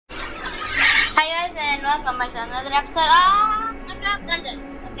welcome back to another episode of Minecraft Dungeon.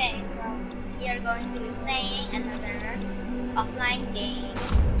 Okay, so we are going to be playing another offline game.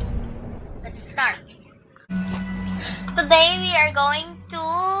 Let's start. Today we are going to...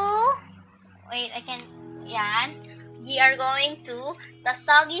 Wait, I can... Yan. We are going to the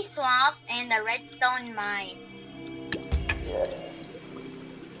Soggy Swamp and the Redstone Mines.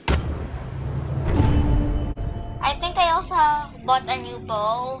 I think I also bought a new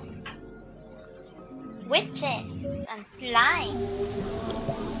bow. Witches and flying.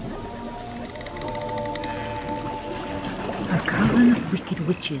 A coven of wicked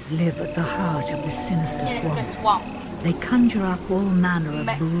witches live at the heart of the sinister swamp. They conjure up all manner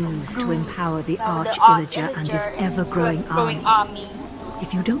of brews to empower the Arch-Illager and his ever-growing army.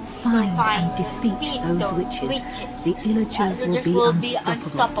 If you don't find and defeat those witches, the Illagers will be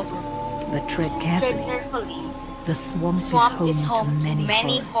unstoppable. But tread carefully. The swamp is home to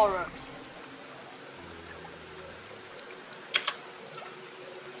many horrors.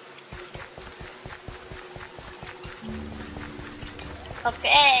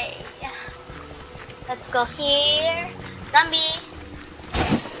 Okay, let's go here. Zombie!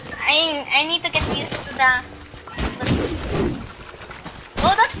 I need to get used to the...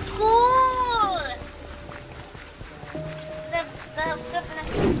 Oh, that's cool! The swiftness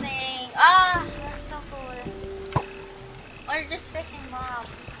thing. Ah, that's so cool. Or just fishing mob.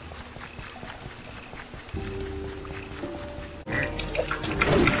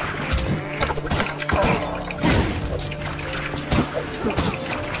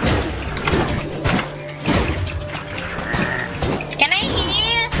 Can I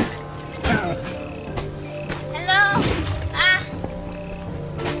heal? Hello? Ah!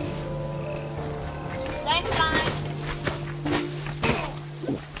 Lifeline!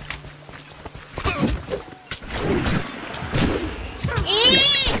 Eee!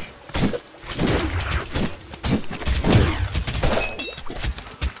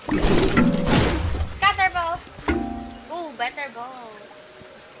 Scatter bow! Ooh, better bow.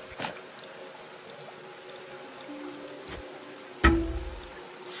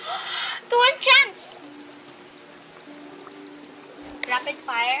 Chance! Rapid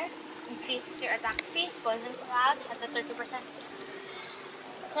fire increases your attack speed. Poison cloud has a 30%.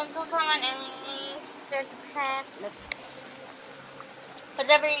 Cancels from an enemy 30%.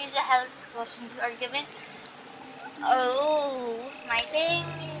 Whatever you use a health potions you are given. Oh, smiting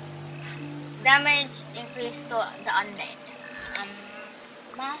damage increased to the undead.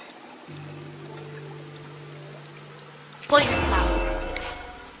 Poison cloud.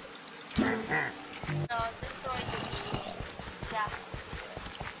 So, destroy the... Yeah.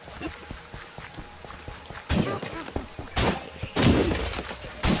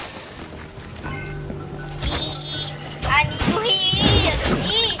 I need to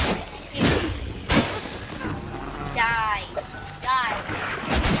heal! Die.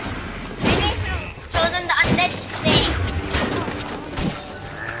 Maybe I should show them the undead thing.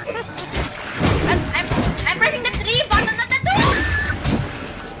 I'm pressing the 3 button, not the 2!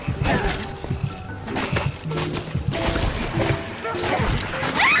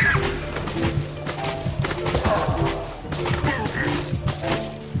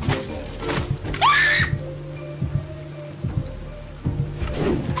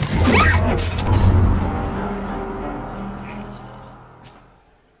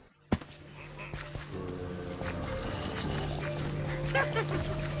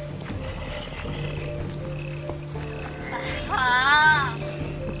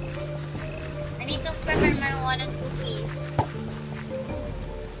 I need to prepare my 1 and 2 keys.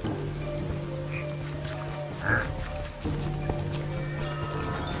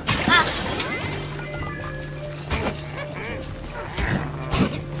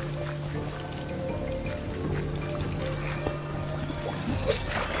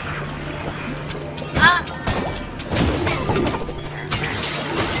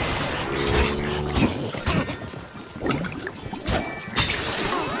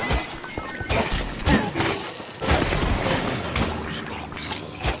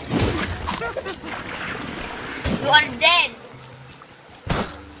 You are dead.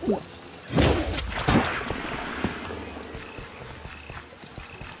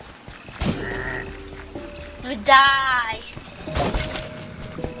 You die.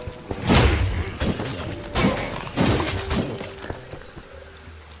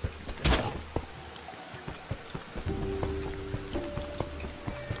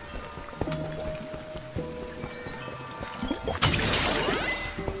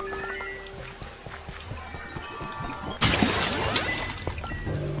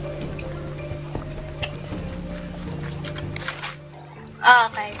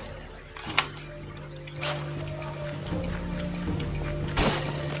 Okay.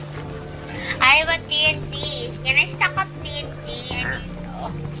 I have a TNT. Can I stack up TNT? I need to.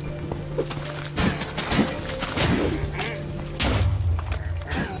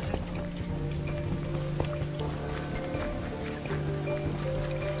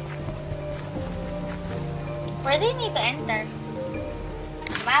 Where do you need to enter?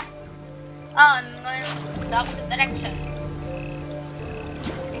 Map? Oh, I'm going the opposite direction.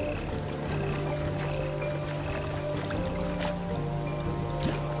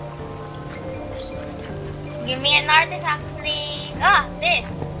 Give me an artifact, please. Ah, this.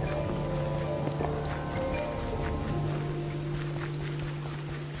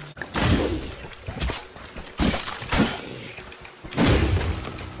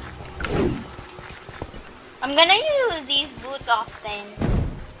 I'm gonna use these boots often.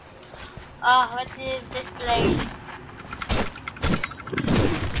 Oh, what is this place?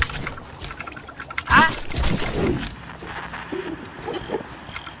 Ah!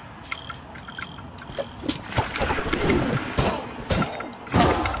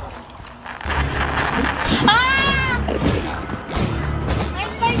 Ah!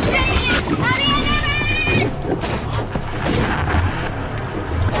 I'm my train! Hurry,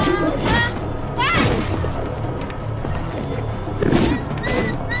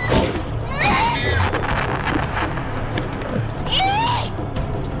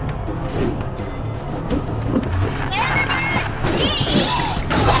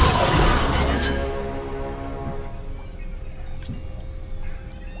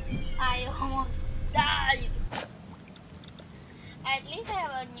 I almost died. At least I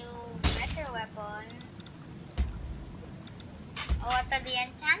have a new better weapon. What are the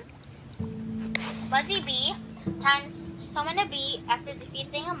enchants? Buzzy Bee. Chance summon a bee after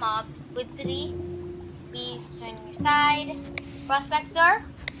defeating a mob with 3 bees on your side. Prospector,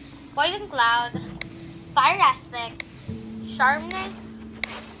 Poison Cloud, Fire Aspect, Sharpness,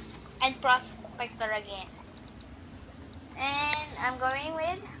 and Prospector again. And I'm going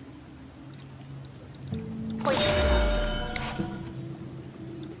with Poison.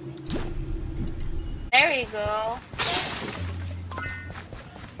 There we go.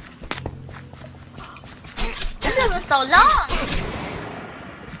 This was so long!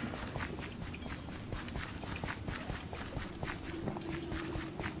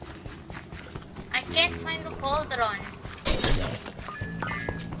 I can't find the cauldron.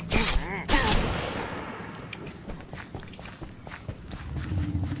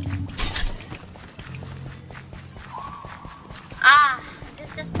 Ah, this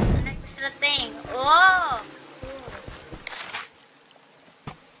is just an extra thing. Oh!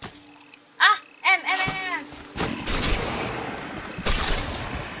 Ah! M.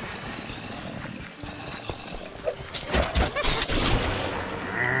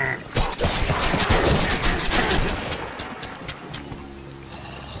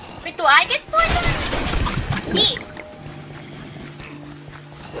 Wait, do I get poison? Me.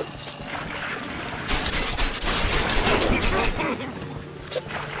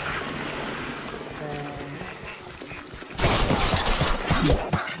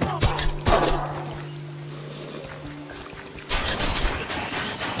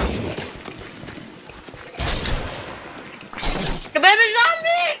 The baby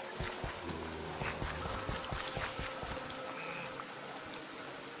zombie!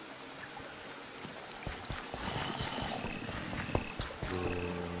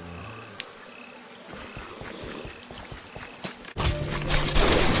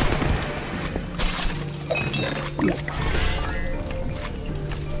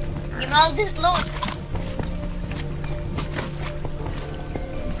 Give me all this loot.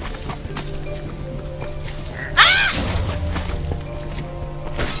 Ah!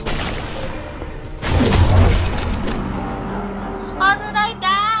 How did I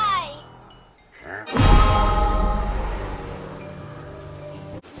die?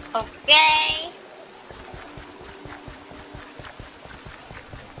 Okay.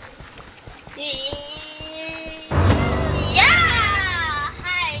 Yeah!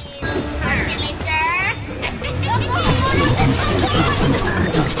 Hi,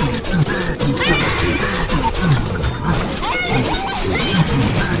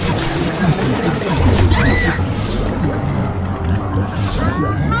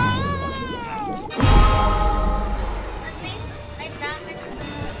 At least I damaged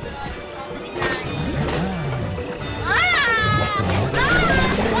the motor so many times.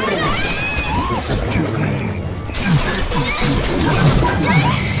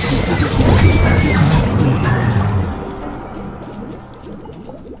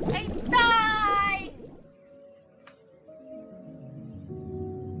 I died!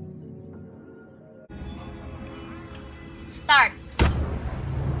 Start.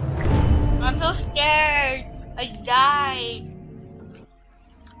 I'm so scared. I died.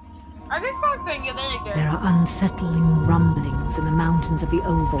 I just found your villager. There are unsettling rumblings in the mountains of the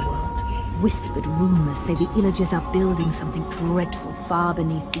overworld. Whispered rumors say the Illagers are building something dreadful far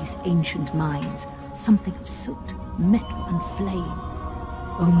beneath these ancient mines. Something of soot, metal, and flame.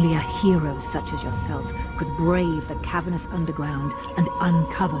 Only a hero such as yourself could brave the cavernous underground and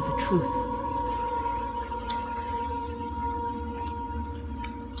uncover the truth.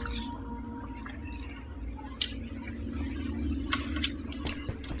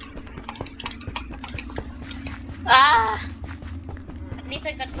 At least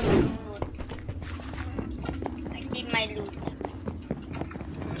I got some loot. I keep my loot.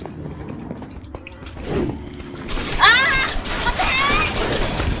 What the heck?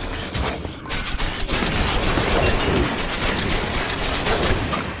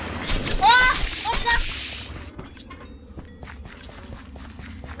 What's up?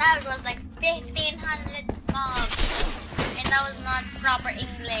 That was like 1,500 mobs. And that was not proper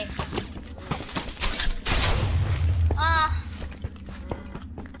English.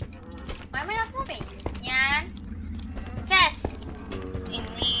 Why am I not moving? Yan. Chest. You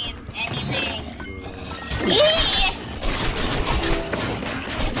need anything. Eee!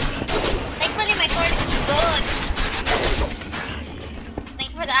 Thankfully my sword is good.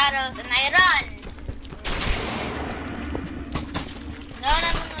 Thanks for the arrows and I run. No.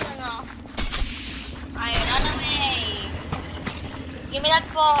 I run away. Give me that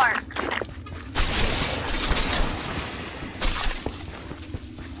fork.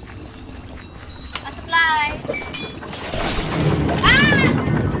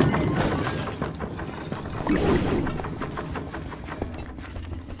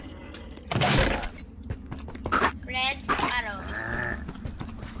 Red arrow.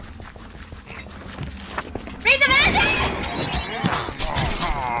 Free the villager!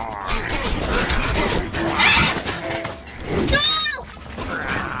 No!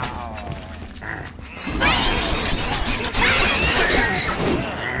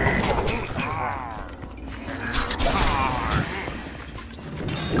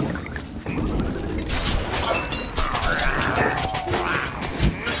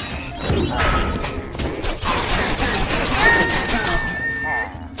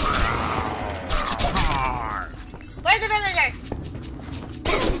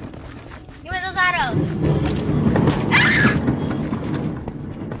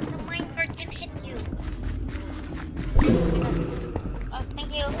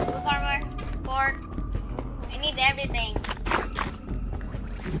 Everything.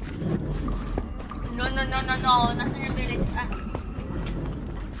 No. Nasaan yung village?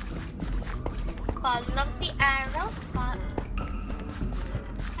 Follow the arrow.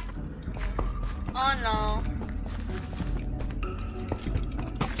 Oh no.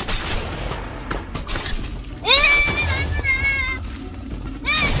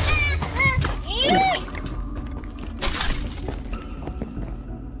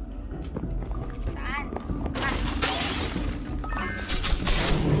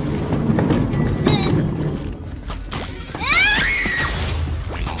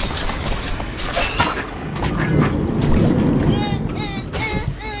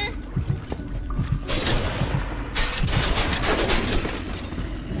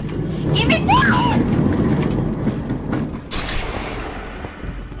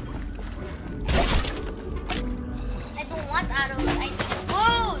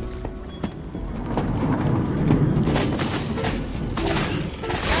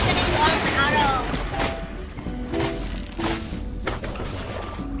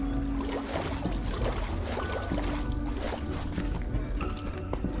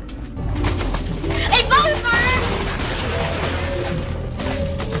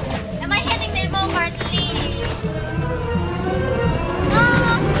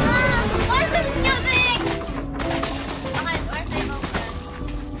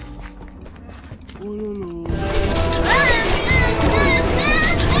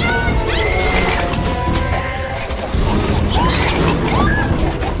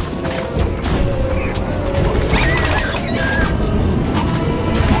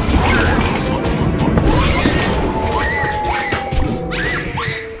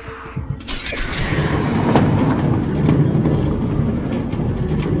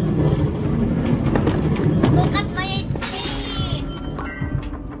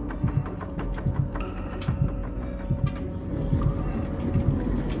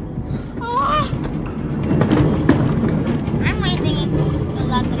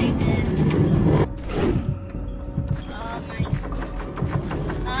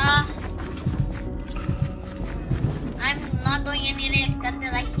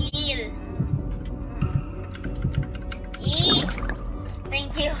 until I heal.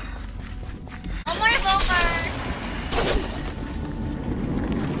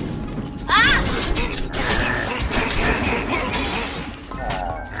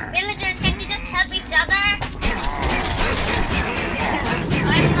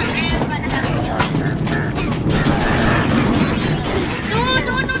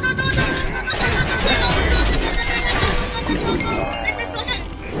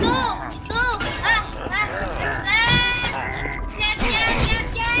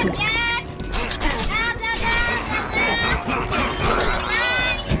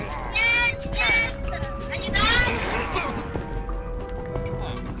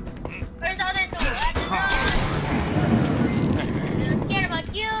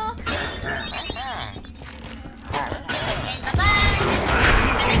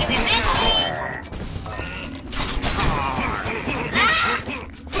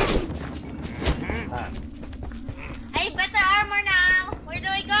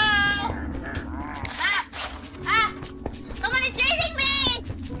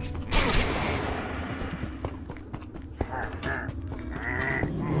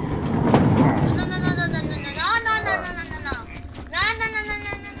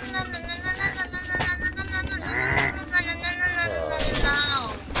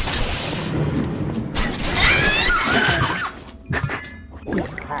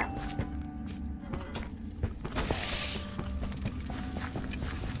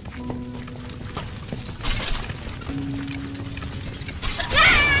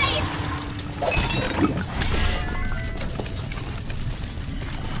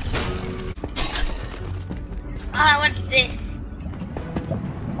 this?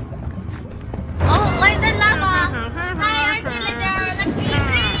 Oh, why the lava? Hi, our villager. Let's be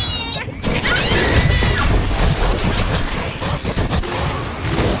free.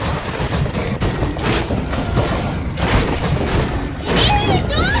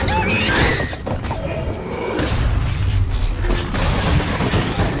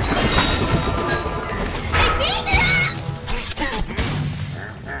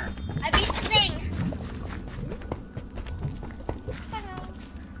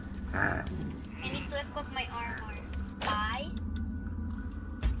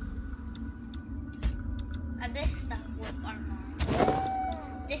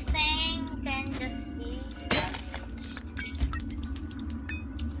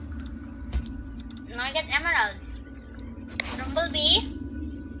 Now I get emeralds. Bumblebee.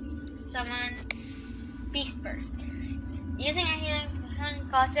 Summon Beast Burst. Using a healing potion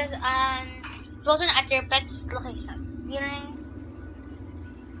causes an explosion at your pet's location. Healing.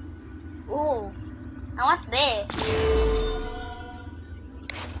 Ooh. I want this.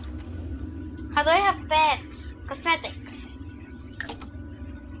 How do I have pets? Cosmetics.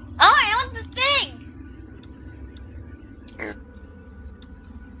 Oh, I want this thing!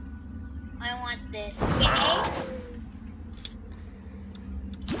 I want this. Okay?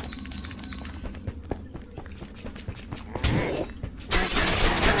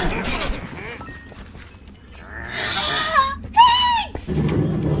 Pigs!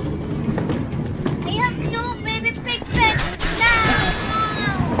 I have 2 baby pig pets. No!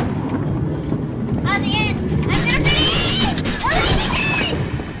 At the end, I'm gonna finish!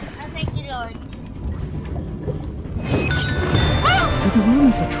 Oh thank you, Lord. So the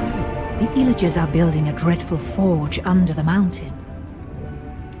rumors are true. The Illagers are building a dreadful forge under the mountain.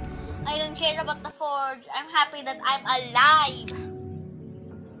 I don't care about the forge. I'm happy that I'm alive.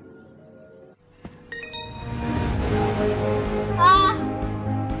 Ah!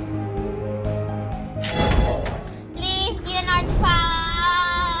 Please be an artifact.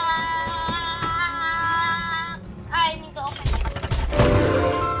 I need to open it.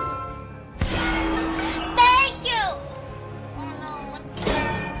 Thank you. Oh no, what's this?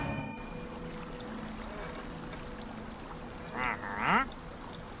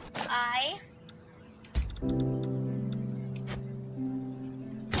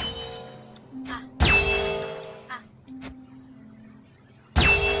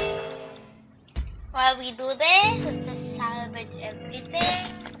 While we do this, let's just salvage everything.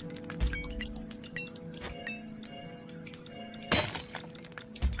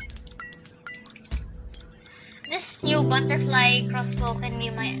 This new butterfly crossbow can be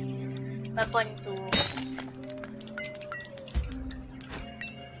my weapon too.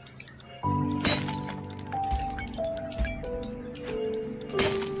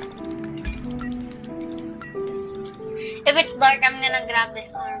 If it's dark, I'm gonna grab this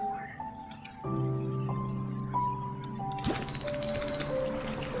armor.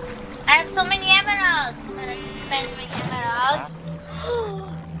 I have so many emeralds. I'm gonna spend my emeralds.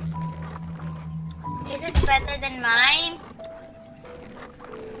 Is it better than mine?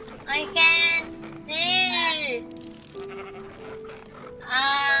 I can't see.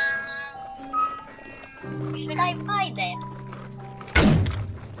 Should I buy them?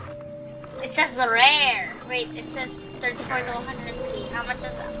 It says the rare. Wait, it says 34 to 103. How much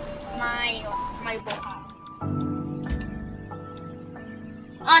is my bow?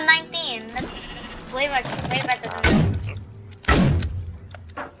 Oh, 19. That's way better than that.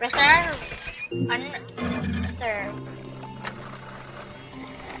 Reserve. Unreserve.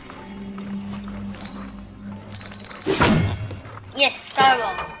 Yes,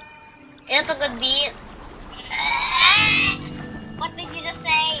 Starbow. It's a good beat. What did you just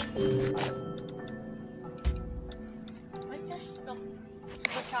say? What's this?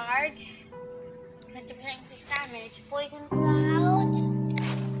 Supercharge. 20% increased damage. Poison cloud.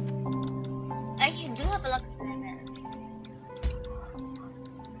 You do have a lot of limits.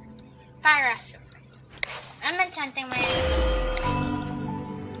 Parasword. I'm enchanting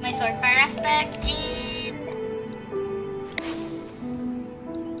my sword Paraspect and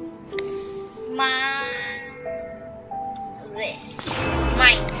mine.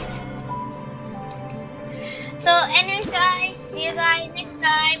 So anyways guys, see you guys next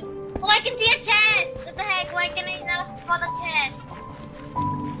time. Oh, I can see a chest! What the heck? Why can I now spot a chest?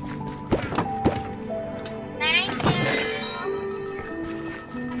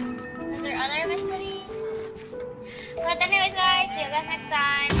 But anyways guys, see you guys next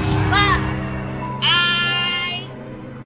time.